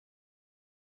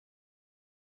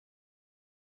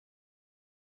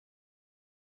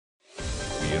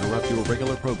a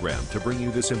regular program to bring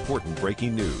you this important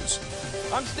breaking news.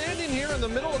 I'm standing here in the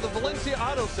middle of the Valencia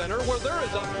Auto Center where there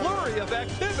is a flurry of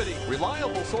activity.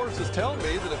 Reliable sources tell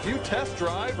me that if you test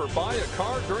drive or buy a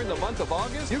car during the month of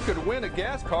August, you could win a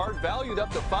gas card valued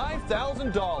up to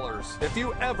 $5,000. If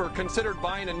you ever considered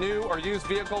buying a new or used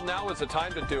vehicle, now is the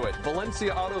time to do it.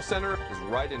 Valencia Auto Center is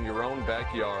right in your own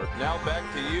backyard. Now back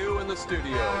to you in the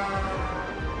studio.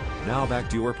 Now back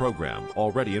to your program,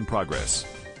 already in progress.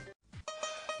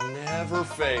 Never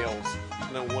fails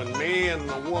that when me and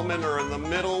the woman are in the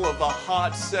middle of a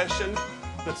hot session,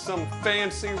 that some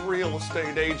fancy real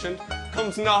estate agent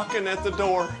comes knocking at the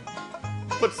door,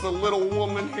 puts the little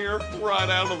woman here right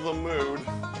out of the mood.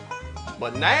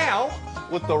 But now,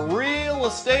 with the real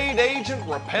estate agent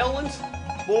repellent,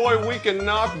 boy, we can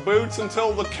knock boots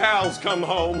until the cows come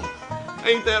home.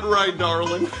 Ain't that right,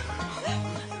 darling?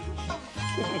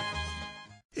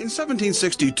 In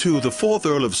 1762, the 4th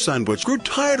Earl of Sandwich grew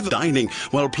tired of dining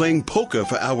while playing poker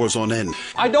for hours on end.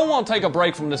 I don't want to take a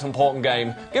break from this important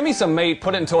game. Give me some meat,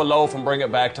 put it into a loaf, and bring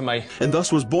it back to me. And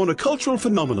thus was born a cultural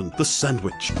phenomenon, the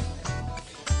sandwich.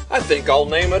 I think I'll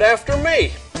name it after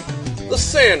me. The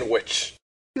Sandwich.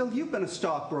 Bill, you've been a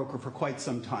stockbroker for quite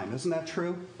some time, isn't that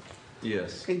true?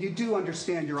 Yes. And you do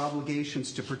understand your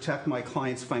obligations to protect my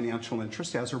client's financial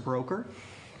interest as her broker?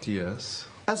 Yes.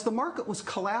 As the market was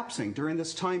collapsing during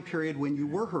this time period when you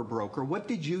were her broker, what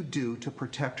did you do to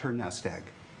protect her nest egg?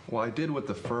 Well, I did what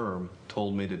the firm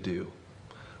told me to do.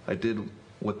 I did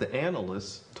what the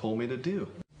analysts told me to do.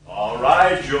 All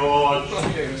right, George.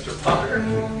 Okay, Mr. Potter.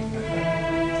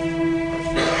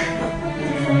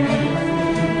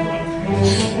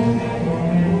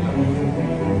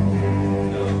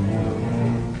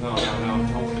 No.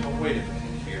 Don't wait a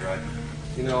minute here.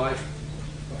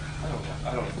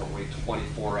 I don't have to wait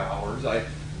 24 hours. I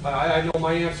know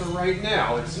my answer right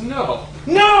now. It's no.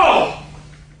 No!